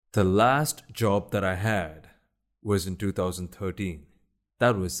The last job that I had was in 2013.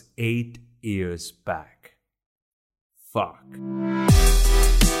 That was 8 years back. Fuck.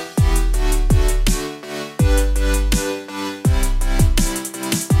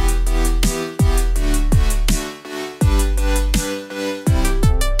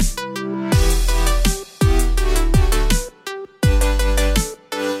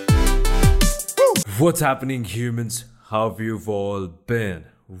 What's happening, humans? How have you all been?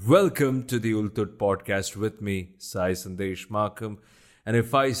 Welcome to the Ultut podcast with me, Sai Sandesh Markham. And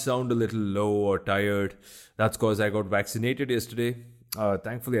if I sound a little low or tired, that's because I got vaccinated yesterday.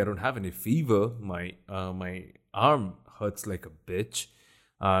 Thankfully, I don't have any fever. My arm hurts like a bitch.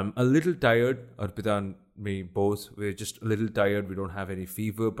 I'm a little tired. Arpita and me both, we're just a little tired. We don't have any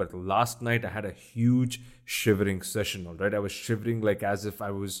fever. But last night, I had a huge shivering session, all right? I was shivering like as if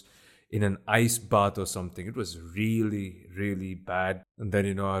I was in an ice bath or something. It was really, really bad. And then,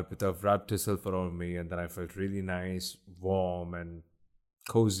 Arpita wrapped herself around me, and then I felt really nice, warm, and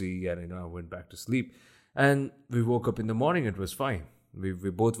cozy. And, I went back to sleep. And we woke up in the morning. It was fine. We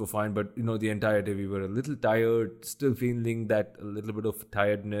both were fine. But, the entire day we were a little tired, still feeling that a little bit of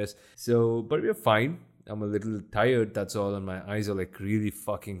tiredness. But we're fine. I'm a little tired, that's all. And my eyes are like really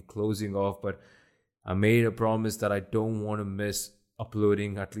fucking closing off. But I made a promise that I don't want to miss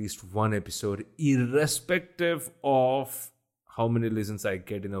uploading at least one episode, irrespective of how many listens I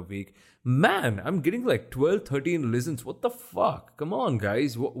get in a week. Man, I'm getting like 12, 13 listens. What the fuck? Come on,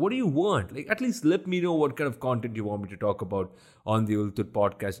 guys. What do you want? Like, at least let me know what kind of content you want me to talk about on the Ultut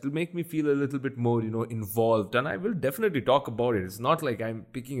podcast. It'll make me feel a little bit more, involved. And I will definitely talk about it. It's not like I'm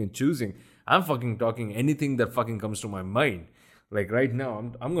picking and choosing. I'm fucking talking anything that fucking comes to my mind. Like right now,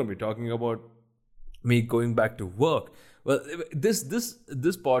 I'm going to be talking about me going back to work. Well, this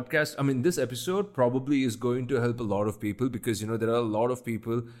podcast, this episode probably is going to help a lot of people because, there are a lot of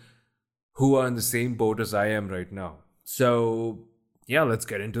people who are in the same boat as I am right now. So, yeah, let's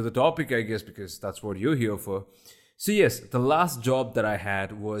get into the topic, I guess, because that's what you're here for. So, yes, the last job that I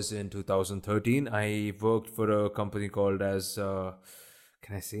had was in 2013. I worked for a company called as,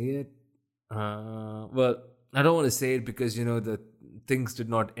 can I say it? Well, I don't want to say it because, the things did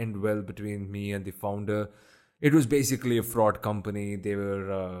not end well between me and the founder. It was basically a fraud company. They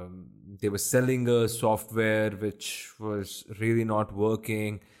were selling a software which was really not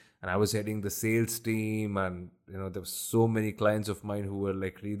working, and I was heading the sales team. And there were so many clients of mine who were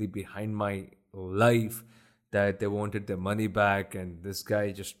like really behind my life that they wanted their money back, and this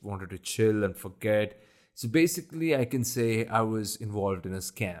guy just wanted to chill and forget. So basically, I can say I was involved in a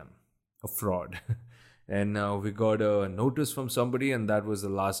scam, a fraud. And we got a notice from somebody, and that was the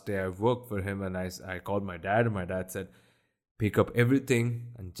last day I worked for him. And I called my dad, and my dad said, pick up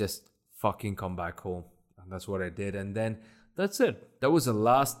everything and just fucking come back home. And that's what I did. And then that's it. That was the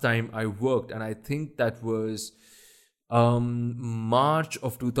last time I worked. And I think that was March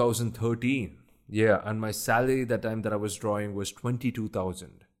of 2013. Yeah, and my salary that time that I was drawing was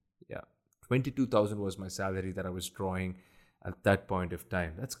 22,000. Yeah, 22,000 was my salary that I was drawing at that point of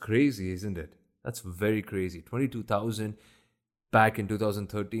time. That's crazy, isn't it? That's very crazy. 22,000 back in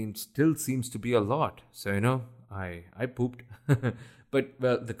 2013 still seems to be a lot. So, I pooped. But,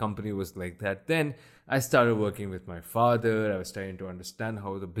 well, the company was like that. Then I started working with my father. I was trying to understand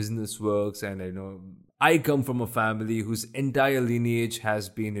how the business works. And, I come from a family whose entire lineage has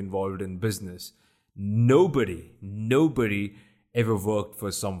been involved in business. Nobody ever worked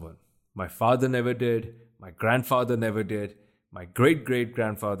for someone. My father never did. My grandfather never did. My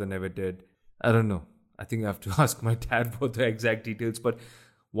great-great-grandfather never did. I don't know. I think I have to ask my dad for the exact details. But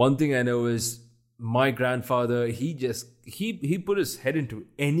one thing I know is my grandfather, he put his head into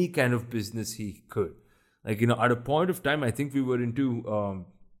any kind of business he could. Like, at a point of time, I think we were into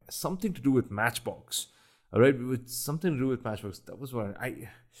something to do with Matchbox. All right? With something to do with Matchbox. That was what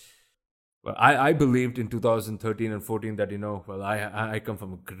I believed in 2013 and 14 that, I come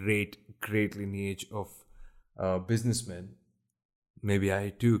from a great lineage of businessmen. Maybe I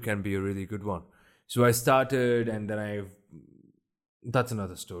too can be a really good one. So I started, and then that's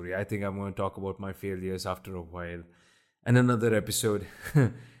another story. I think I'm going to talk about my failures after a while. And another episode.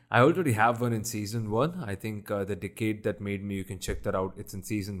 I already have one in season 1. I think The Decade That Made Me, you can check that out. It's in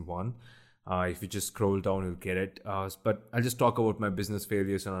season 1. If you just scroll down, you'll get it. But I'll just talk about my business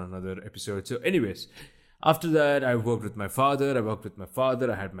failures on another episode. So anyways, after that, I worked with my father.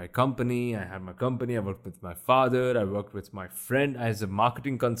 I had my company. I worked with my father. I worked with my friend as a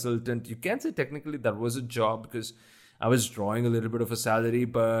marketing consultant. You can't say technically that was a job because I was drawing a little bit of a salary,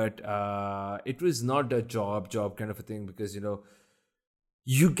 but it was not a job kind of a thing because,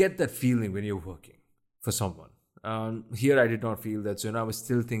 you get that feeling when you're working for someone. Here I did not feel that. So I was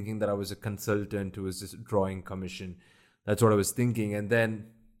still thinking that I was a consultant who was just drawing commission. That's what I was thinking. And then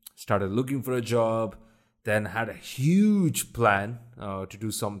started looking for a job. Then had a huge plan to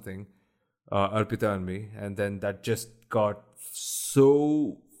do something, Arpita and me. And then that just got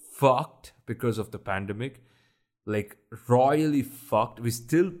so fucked because of the pandemic. Like royally fucked. We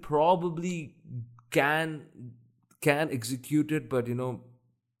still probably can execute it, but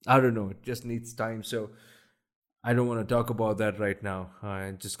I don't know. It just needs time. So I don't want to talk about that right now.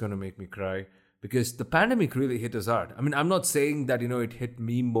 It's just going to make me cry because the pandemic really hit us hard. I mean, I'm not saying that, it hit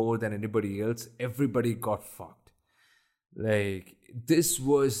me more than anybody else. Everybody got fucked. Like, this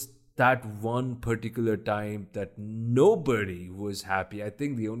was that one particular time that nobody was happy. I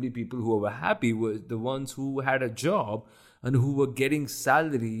think the only people who were happy were the ones who had a job and who were getting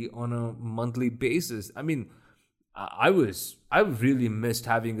salary on a monthly basis. I mean, I really missed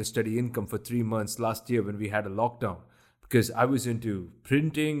having a steady income for 3 months last year when we had a lockdown, because I was into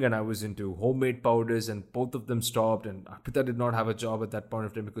printing and I was into homemade powders, and both of them stopped. And Arpita did not have a job at that point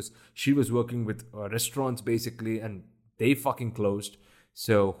of time because she was working with restaurants basically, and they fucking closed.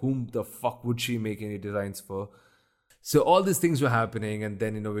 So whom the fuck would she make any designs for? So all these things were happening, and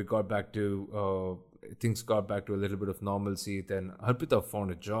then we got back to things got back to a little bit of normalcy. Then Arpita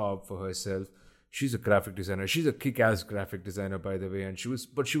found a job for herself. She's a graphic designer. She's a kick-ass graphic designer, by the way. And she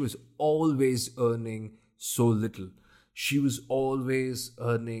was always earning so little. She was always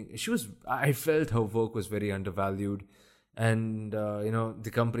earning. I felt her work was very undervalued. And,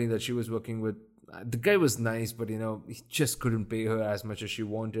 the company that she was working with, the guy was nice, but, he just couldn't pay her as much as she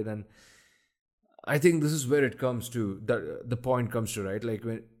wanted. And I think this is where it comes to, the point comes to, right? Like,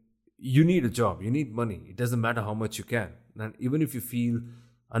 when you need a job, you need money. It doesn't matter how much you can. And even if you feel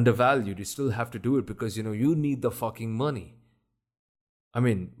undervalued, you still have to do it because you need the fucking money. I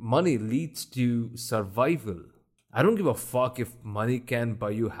mean, money leads to survival. I don't give a fuck if money can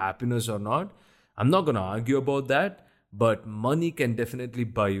buy you happiness or not. I'm not going to argue about that, but money can definitely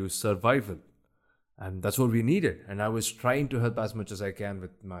buy you survival. And that's what we needed. And I was trying to help as much as I can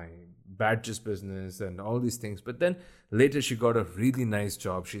with my badges business and all these things. But then later she got a really nice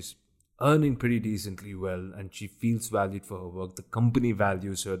job. She's earning pretty decently well, and she feels valued for her work. The company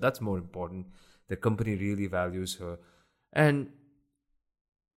values her. That's more important. The company really values her. And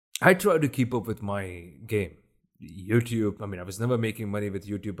I try to keep up with my game. YouTube, I mean, I was never making money with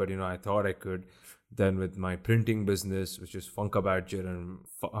YouTube, but I thought I could. Then with my printing business, which is Funka Badger and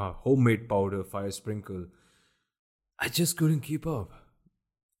homemade powder, Fire Sprinkle, I just couldn't keep up.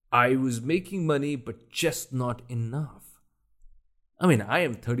 I was making money, but just not enough. I mean, I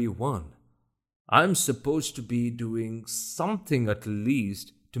am 31. I'm supposed to be doing something at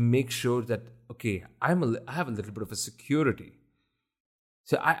least to make sure that, okay, I have a little bit of a security.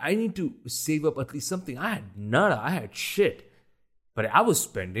 So I need to save up at least something. I had nada. I had shit. But I was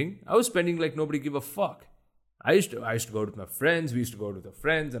spending like nobody gave a fuck. I used to go with my friends. We used to go to the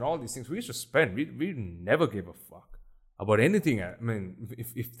friends and all these things. We used to spend. We never gave a fuck about anything. I mean,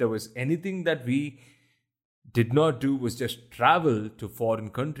 if there was anything that we did not do was just travel to foreign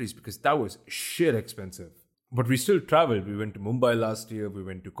countries, because that was shit expensive. But we still traveled. We went to Mumbai last year. We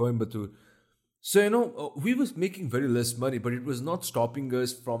went to Coimbatore. So, we was making very less money, but it was not stopping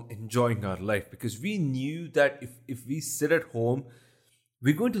us from enjoying our life, because we knew that if we sit at home,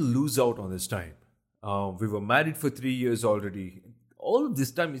 we're going to lose out on this time. We were married for 3 years already. All of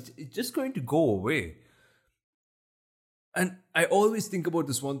this time, it's just going to go away. And I always think about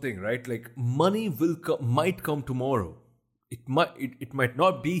this one thing, right? Like, money might come tomorrow. It might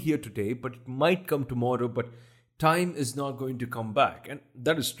not be here today, but it might come tomorrow. But time is not going to come back. And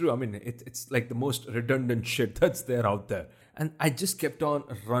that is true. I mean, it's like the most redundant shit that's there out there. And I just kept on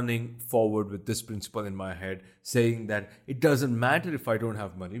running forward with this principle in my head, saying that it doesn't matter if I don't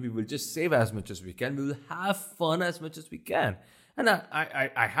have money. We will just save as much as we can. We will have fun as much as we can. And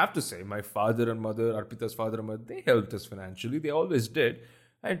I have to say, my father and mother, Arpita's father and mother, they helped us financially. They always did.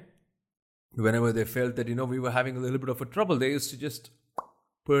 And whenever they felt that, we were having a little bit of a trouble, they used to just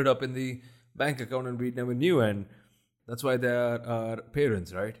put it up in the bank account and we never knew. And that's why they are our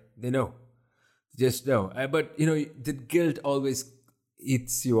parents, right? They know. They just know. But, the guilt always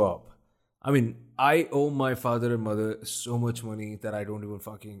eats you up. I mean, I owe my father and mother so much money that I don't even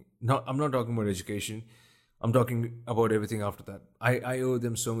I'm not talking about education. I'm talking about everything after that. I owe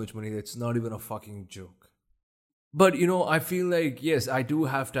them so much money that it's not even a fucking joke. But, I feel like, yes, I do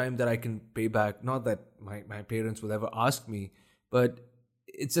have time that I can pay back. Not that my parents will ever ask me, but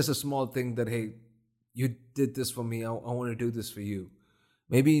it's just a small thing that, hey, you did this for me. I want to do this for you.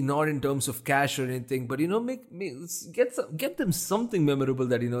 Maybe not in terms of cash or anything, but, let's get them something memorable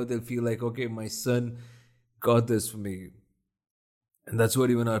that, they'll feel like, okay, my son got this for me. And that's what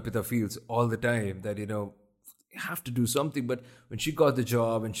even Arpita feels all the time, that, you have to do something. But when she got the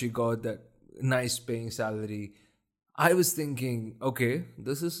job and she got that nice paying salary, I was thinking, okay,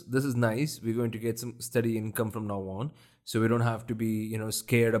 this is nice. We're going to get some steady income from now on. So we don't have to be,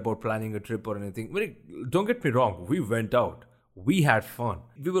 scared about planning a trip or anything. Don't get me wrong. We went out. We had fun.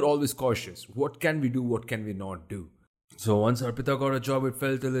 We were always cautious. What can we do? What can we not do? So once Arpita got a job,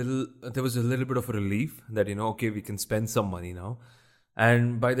 there was a little bit of a relief that, okay, we can spend some money now.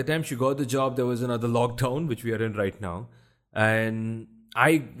 And by the time she got the job, there was another lockdown, which we are in right now. And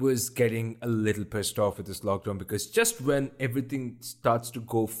I was getting a little pissed off with this lockdown, because just when everything starts to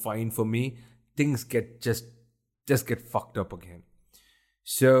go fine for me, things just get fucked up again.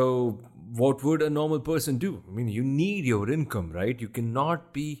 So what would a normal person do? I mean, you need your income, right? You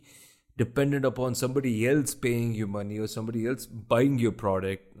cannot be dependent upon somebody else paying you money or somebody else buying your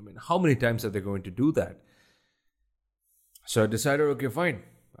product. I mean, how many times are they going to do that? So I decided, okay, fine,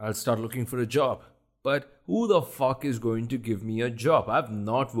 I'll start looking for a job. But who the fuck is going to give me a job? I've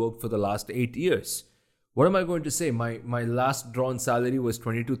not worked for the last 8 years. What am I going to say? My last drawn salary was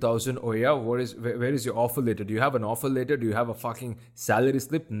 22,000. Oh yeah, where is your offer letter? Do you have an offer letter? Do you have a fucking salary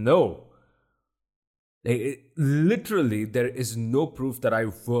slip? No. Literally, there is no proof that I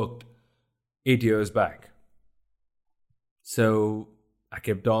worked 8 years back. So I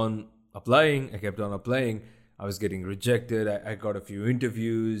kept on applying. I was getting rejected. I got a few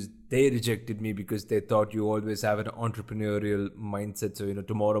interviews. They rejected me because they thought you always have an entrepreneurial mindset. So,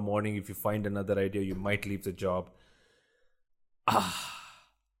 tomorrow morning, if you find another idea, you might leave the job.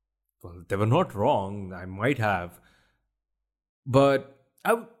 Well, they were not wrong. I might have. But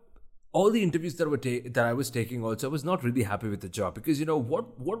all the interviews that I was taking also, I was not really happy with the job, because,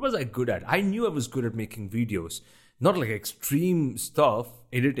 what was I good at? I knew I was good at making videos. Not like extreme stuff,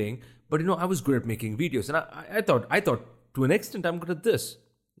 editing, but I was good at making videos. And I thought to an extent I'm good at this,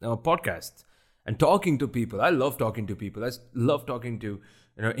 podcast and talking to people. I love talking to people. I love talking to,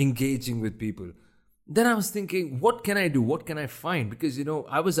 engaging with people. Then I was thinking, what can I do? What can I find? Because,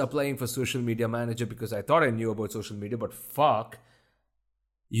 I was applying for social media manager because I thought I knew about social media, but fuck,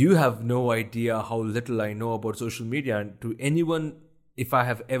 you have no idea how little I know about social media. And to anyone, if I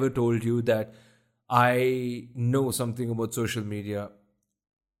have ever told you that I know something about social media,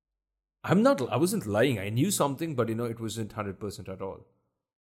 I wasn't lying. I knew something, but it wasn't 100% at all.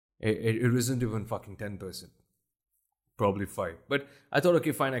 It wasn't even fucking 10%. Probably 5. But I thought,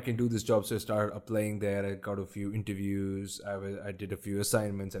 okay, fine, I can do this job. So I started applying there. I got a few interviews. I did a few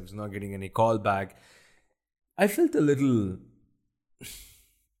assignments. I was not getting any call back. I felt a little,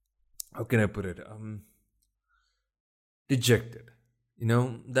 how can I put it? Dejected.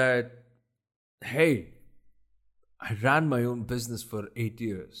 That, hey, I ran my own business for 8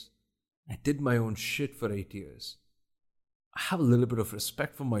 years. I did my own shit for 8 years. I have a little bit of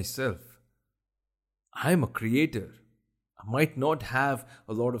respect for myself. I'm a creator. I might not have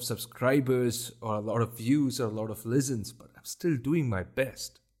a lot of subscribers or a lot of views or a lot of listens, but I'm still doing my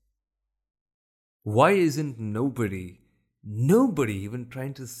best. Why isn't nobody even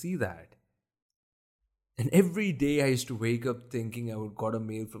trying to see that? And every day I used to wake up thinking I would got a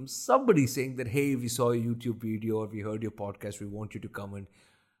mail from somebody saying that, hey, we saw a YouTube video or we heard your podcast. We want you to come and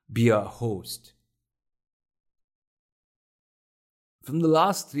be a host. From the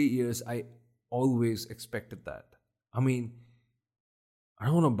last 3 years, I always expected that. I mean, I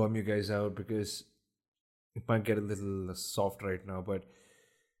don't want to bum you guys out because it might get a little soft right now, but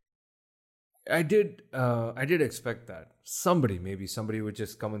I did expect that. Somebody would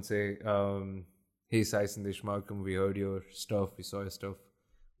just come and say, hey, Sai Sandesh Malcolm, we heard your stuff, we saw your stuff.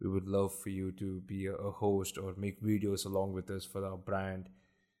 We would love for you to be a host or make videos along with us for our brand.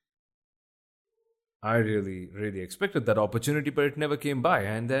 I really, really expected that opportunity, but it never came by.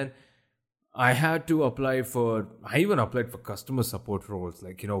 And then I had to I even applied for customer support roles,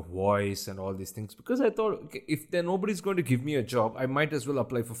 like, voice and all these things, because I thought, okay, if nobody's going to give me a job, I might as well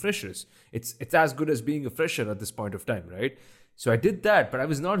apply for freshers. It's as good as being a fresher at this point of time, right? So I did that, but I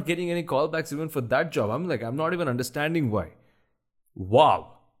was not getting any callbacks even for that job. I'm not even understanding why.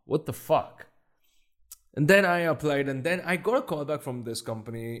 Wow, what the fuck? And then I applied, and then I got a call back from this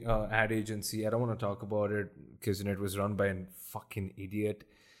company, ad agency. I don't want to talk about it because it was run by a fucking idiot.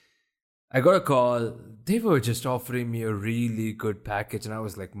 I got a call. They were just offering me a really good package, and I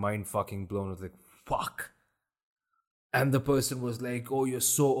was like mind fucking blown. I was like, fuck. And the person was like, oh, you're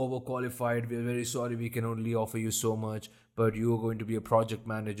so overqualified. We're very sorry. We can only offer you so much, but you're going to be a project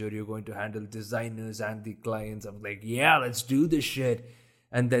manager. You're going to handle designers and the clients. I'm like, yeah, let's do this shit.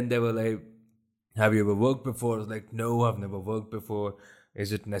 And then they were like, have you ever worked before? I was like, no, I've never worked before.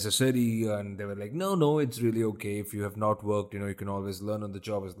 Is it necessary? And they were like, no, it's really okay. If you have not worked, you can always learn on the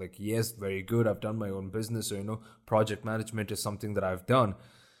job. I was like, yes, very good. I've done my own business. So, project management is something that I've done.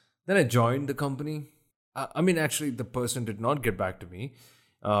 Then I joined the company. Actually, the person did not get back to me.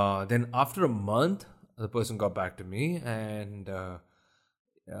 Then after a month, the person got back to me and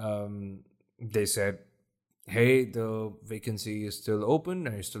they said, hey, the vacancy is still open.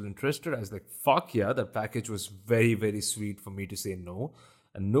 Are you still interested? I was like, fuck yeah. That package was very, very sweet for me to say no.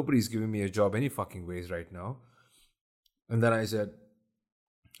 And nobody's giving me a job any fucking ways right now. And then I said,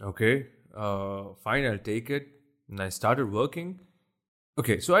 okay, fine, I'll take it. And I started working.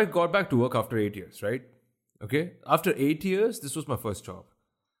 Okay, so I got back to work after 8 years, right? Okay, after 8 years, this was my first job.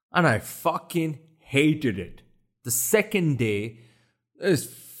 And I fucking hated it. The second day, this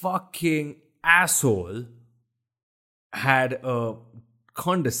fucking asshole had a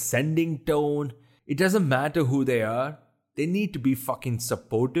condescending tone. It doesn't matter who they are. They need to be fucking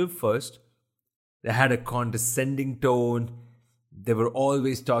supportive first. They had a condescending tone. They were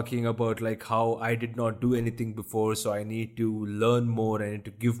always talking about like how I did not do anything before, so I need to learn more. I need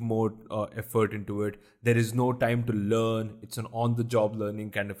to give more effort into it. There is no time to learn. It's an on-the-job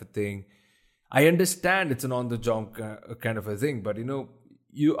learning kind of a thing. I understand it's an on-the-job kind of a thing, but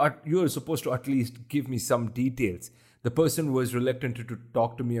you are supposed to at least give me some details. The person was reluctant to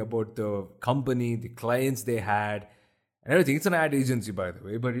talk to me about the company, the clients they had, and everything. It's an ad agency, by the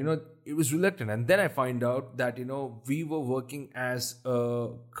way, but it was reluctant. And then I find out that we were working as a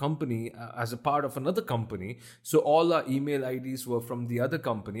company, as a part of another company. So all our email IDs were from the other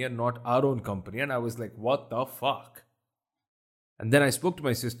company and not our own company. And I was like, what the fuck? And then I spoke to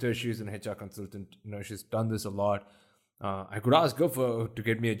my sister. She's an HR consultant. She's done this a lot. I could ask her to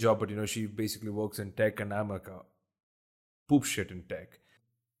get me a job, but she basically works in tech, and I'm like a poop shit in tech.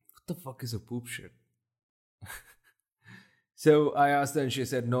 What the fuck is a poop shit? So I asked her and she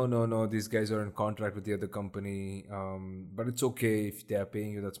said, no, these guys are in contract with the other company. But it's okay if they are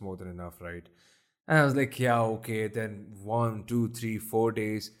paying you, that's more than enough, right? And I was like, yeah, okay. Then 1, 2, 3, 4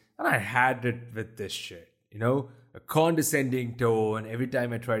 days. And I had it with this shit, a condescending tone. Every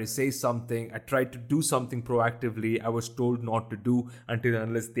time I try to say something, I tried to do something proactively, I was told not to do until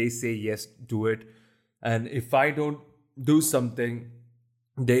unless they say yes, do it. And if I don't do something,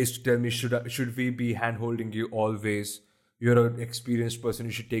 they used to tell me, should we be hand-holding you always? You're an experienced person.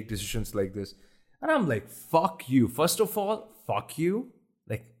 You should take decisions like this. And I'm like, fuck you. First of all, fuck you.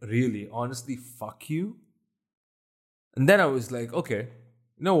 Like, really, honestly, fuck you. And then I was like, okay,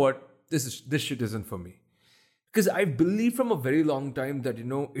 you know what? This shit isn't for me. Because I believe from a very long time that,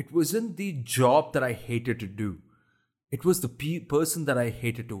 it wasn't the job that I hated to do. It was the person that I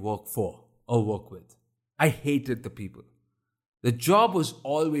hated to work for or work with. I hated the people. The job was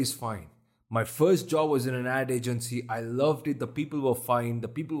always fine. My first job was in an ad agency. I loved it. The people were fine. The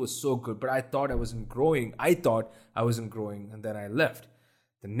people were so good. But I thought I wasn't growing. And then I left.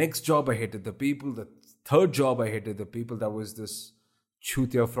 The next job, I hated the people. The third job, I hated the people. That was this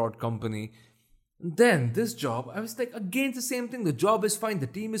chutia fraud company. And then this job, I was like, again, the same thing. The job is fine. The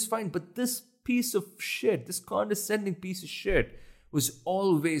team is fine. But this piece of shit, this condescending piece of shit was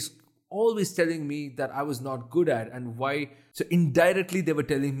always telling me that I was not good at and why. So indirectly, they were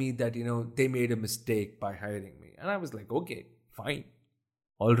telling me that, they made a mistake by hiring me. And I was like, okay, fine.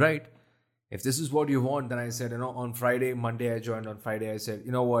 All right. If this is what you want, then I said, on Monday I joined. On Friday, I said,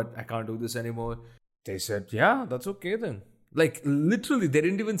 you know what? I can't do this anymore. They said, yeah, that's okay then. Like literally, they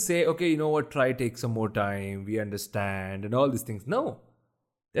didn't even say, okay, you know what? Take some more time. We understand and all these things. No,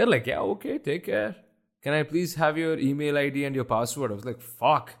 they're like, yeah, okay, take care. Can I please have your email ID and your password? I was like,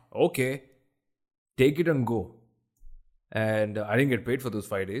 fuck, okay. Take it and go. And I didn't get paid for those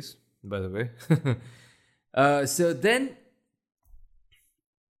 5 days, by the way. So then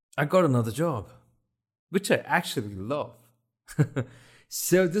I got another job, which I actually love.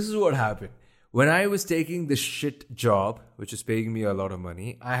 So this is what happened. When I was taking this shit job, which is paying me a lot of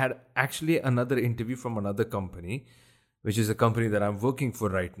money, I had actually another interview from another company, which is a company that I'm working for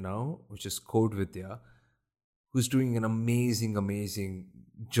right now, which is Code Vidya, who's doing an amazing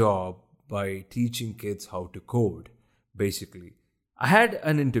job by teaching kids how to code, basically. I had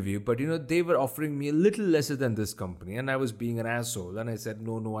an interview, but they were offering me a little lesser than this company, and I was being an asshole, and I said,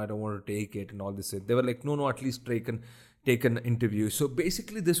 no, I don't want to take it, and all this. They were like, no, at least take an interview. So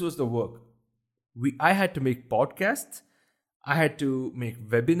basically, this was the work. I had to make podcasts, I had to make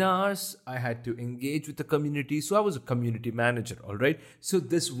webinars, I had to engage with the community. So I was a community manager, all right? So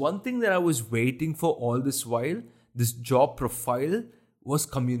this one thing that I was waiting for all this while, this job profile was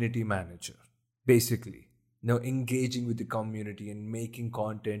community manager, basically. Engaging with the community and making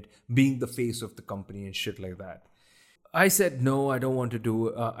content, being the face of the company and shit like that. I said no, I don't want to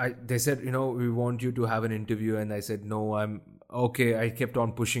do. They said, we want you to have an interview, and I said no, I'm okay. I kept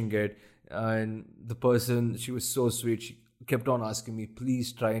on pushing it, and the person, she was so sweet. She kept on asking me,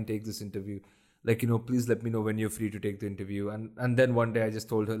 please try and take this interview. Like, please let me know when you're free to take the interview. And then one day I just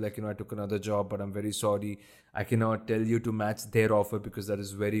told her, like, I took another job, but I'm very sorry. I cannot tell you to match their offer because that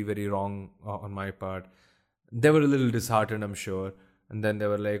is very, very wrong on my part. They were a little disheartened, I'm sure. And then they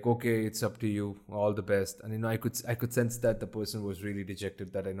were like, okay, it's up to you, all the best. And I could sense that the person was really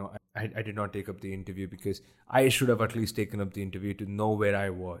dejected, that I did not take up the interview, because I should have at least taken up the interview to know where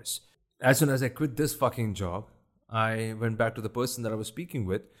I was. As soon as I quit this fucking job, I went back to the person that I was speaking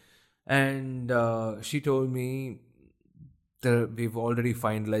with, and she told me that we've already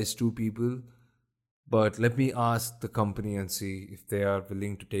finalized 2 people, but let me ask the company and see if they are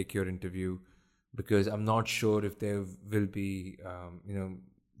willing to take your interview, because I'm not sure if they will be,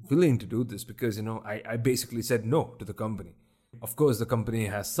 willing to do this, because, I basically said no to the company. Of course, the company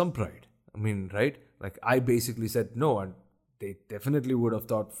has some pride. I mean, right? Like, I basically said no, and they definitely would have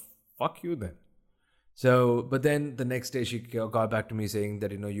thought, fuck you then. So, but then the next day she got back to me saying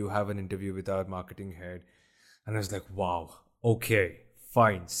that, you have an interview with our marketing head. And I was like, wow, okay,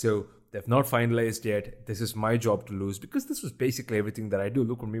 fine. So they've not finalized yet. This is my job to lose, because this was basically everything that I do.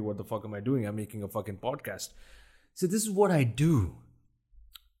 Look at me, what the fuck am I doing? I'm making a fucking podcast. So this is what I do.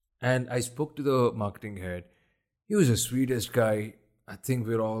 And I spoke to the marketing head. He was the sweetest guy. I think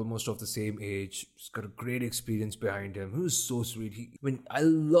we're almost of the same age. He's got a great experience behind him. He was so sweet. I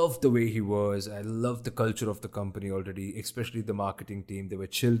loved the way he was. I loved the culture of the company already, especially the marketing team. They were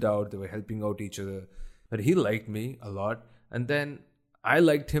chilled out. They were helping out each other. But he liked me a lot. And then I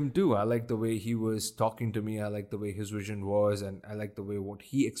liked him too. I liked the way he was talking to me. I liked the way his vision was. And I liked the way what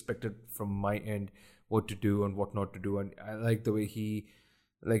he expected from my end, what to do and what not to do. And I liked the way he,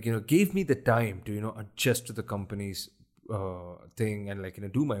 gave me the time to, adjust to the company's thing,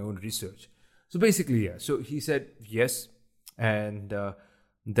 and do my own research. So basically, yeah. So he said yes, and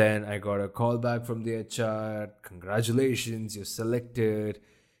then I got a call back from the HR. Congratulations, you're selected.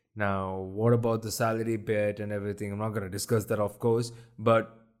 Now, what about the salary bit and everything? I'm not gonna discuss that, of course,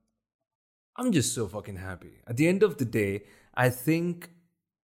 but I'm just so fucking happy. At the end of the day, I think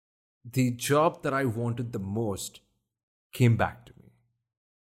the job that I wanted the most came back to me.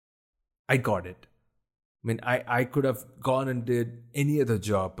 I got it. I mean, I could have gone and did any other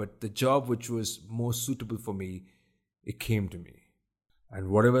job, but the job which was most suitable for me, it came to me. And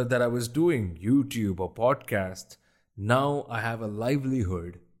whatever that I was doing, YouTube or podcast, now I have a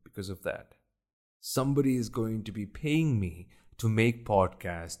livelihood because of that. Somebody is going to be paying me to make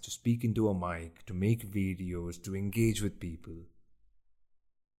podcasts, to speak into a mic, to make videos, to engage with people.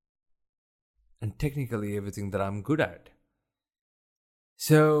 And technically everything that I'm good at.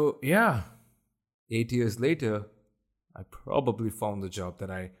 So, yeah. 8 years later, I probably found the job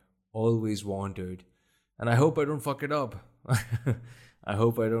that I always wanted. And I hope I don't fuck it up. I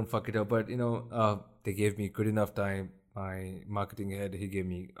hope I don't fuck it up. But, they gave me good enough time. My marketing head, he gave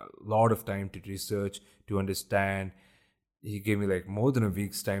me a lot of time to research, to understand. He gave me more than a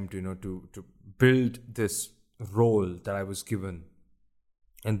week's time to, to build this role that I was given.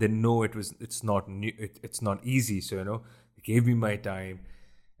 And they know it's not new, it's not easy. So, they gave me my time.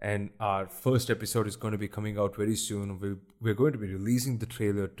 And our first episode is going to be coming out very soon. We're going to be releasing the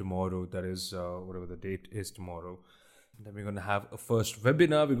trailer tomorrow. That is whatever the date is tomorrow. And then we're going to have a first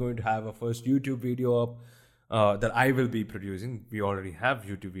webinar. We're going to have a first YouTube video up that I will be producing. We already have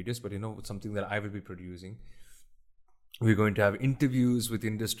YouTube videos, but it's something that I will be producing. We're going to have interviews with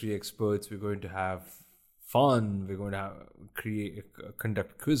industry experts. We're going to have fun. We're going to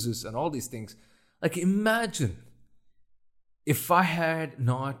conduct quizzes and all these things. Imagine, if I had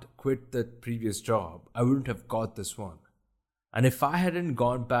not quit that previous job, I wouldn't have got this one. And if I hadn't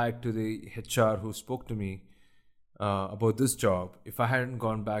gone back to the HR who spoke to me about this job, if I hadn't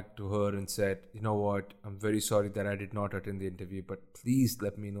gone back to her and said, you know what, I'm very sorry that I did not attend the interview, but please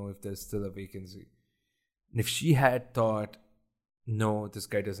let me know if there's still a vacancy. And if she had thought, no, this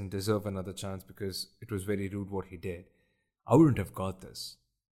guy doesn't deserve another chance because it was very rude what he did, I wouldn't have got this.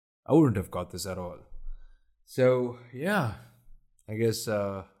 I wouldn't have got this at all. So, yeah. I guess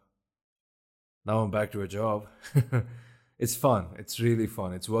now I'm back to a job. It's fun. It's really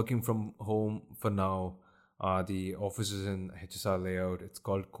fun. It's working from home for now. The office is in HSR layout. It's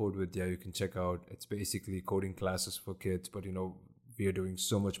called Code Vidya. You can check out. It's basically coding classes for kids. But, we are doing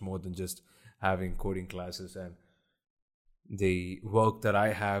so much more than just having coding classes. And the work that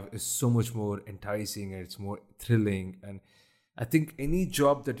I have is so much more enticing and it's more thrilling. And I think any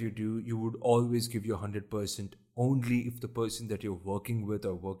job that you do, you would always give your 100% only if the person that you're working with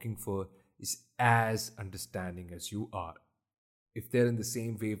or working for is as understanding as you are. If they're in the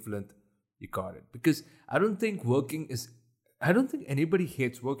same wavelength, you got it. Because I don't think anybody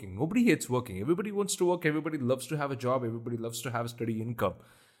hates working. Nobody hates working. Everybody wants to work. Everybody loves to have a job. Everybody loves to have a steady income.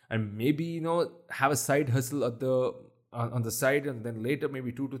 And maybe, have a side hustle on the side, and then later,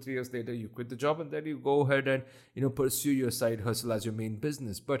 maybe 2 to 3 years later, you quit the job and then you go ahead and, pursue your side hustle as your main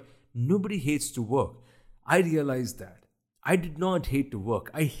business. But nobody hates to work. I realized that. I did not hate to work.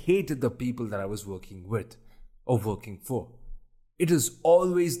 I hated the people that I was working with or working for. It is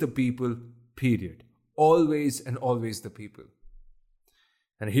always the people, period. Always and always the people.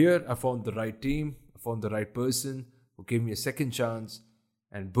 And here I found the right team, I found the right person who gave me a second chance,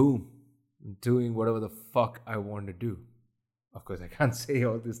 and boom, I'm doing whatever the fuck I want to do. Of course, I can't say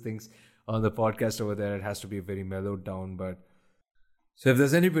all these things on the podcast over there. It has to be very mellowed down. But so if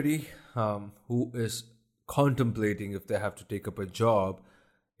there's anybody who is contemplating if they have to take up a job,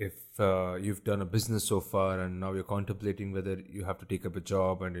 if you've done a business so far and now you're contemplating whether you have to take up a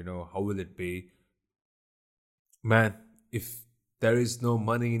job and, how will it be? Man, if there is no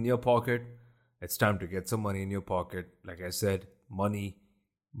money in your pocket, it's time to get some money in your pocket. Like I said, money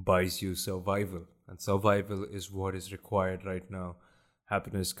buys you survival. And survival is what is required right now.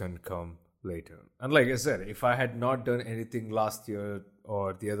 Happiness can come later. And like I said, if I had not done anything last year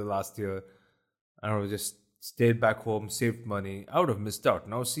or the other last year, I would have just stayed back home, saved money, I would have missed out.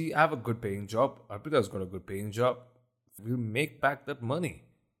 Now see, I have a good paying job. Arpita's got a good paying job. We'll make back that money.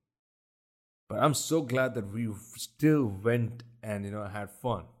 But I'm so glad that we still went and, had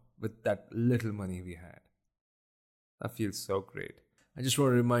fun with that little money we had. That feels so great. I just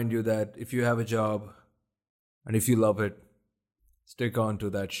want to remind you that if you have a job and if you love it, stick on to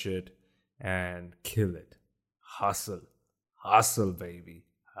that shit and kill it. Hustle. Hustle, baby.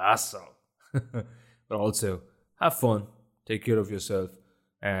 Hustle. But also, have fun, take care of yourself,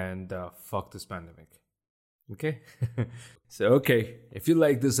 and fuck this pandemic. Okay? Okay, if you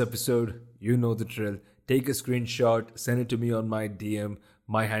like this episode, you know the drill. Take a screenshot, send it to me on my DM.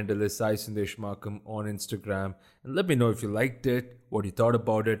 My handle is Sai Sandesh Markham on Instagram. And let me know if you liked it, what you thought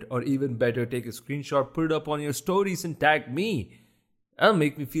about it, or even better, take a screenshot, put it up on your stories and tag me. That'll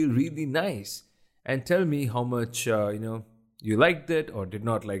make me feel really nice. And tell me how much, you liked it or did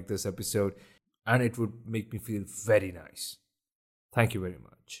not like this episode. And it would make me feel very nice. Thank you very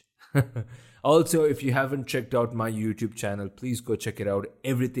much. Also, if you haven't checked out my YouTube channel, please go check it out.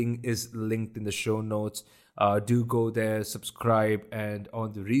 Everything is linked in the show notes. Do go there, subscribe, and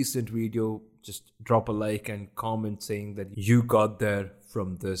on the recent video, just drop a like and comment saying that you got there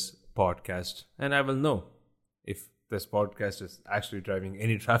from this podcast. And I will know if this podcast is actually driving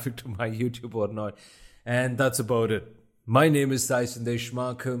any traffic to my YouTube or not. And that's about it. My name is Sai Sandesh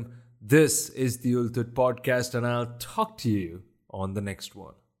Markham. This is the Ultud Podcast, and I'll talk to you on the next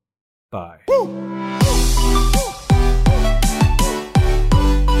one. Bye.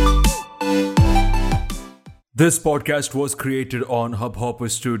 This podcast was created on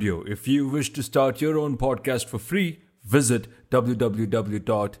Hubhopper Studio. If you wish to start your own podcast for free, visit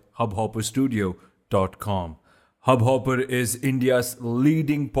www.hubhopperstudio.com. Hubhopper is India's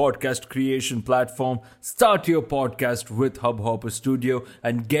leading podcast creation platform. Start your podcast with Hubhopper Studio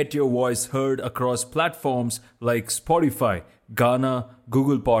and get your voice heard across platforms like Spotify, Gaana,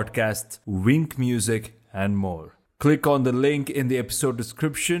 Google Podcasts, Wink Music, and more. Click on the link in the episode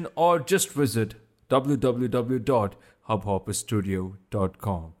description or just visit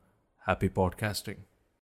www.hubhopperstudio.com. Happy podcasting.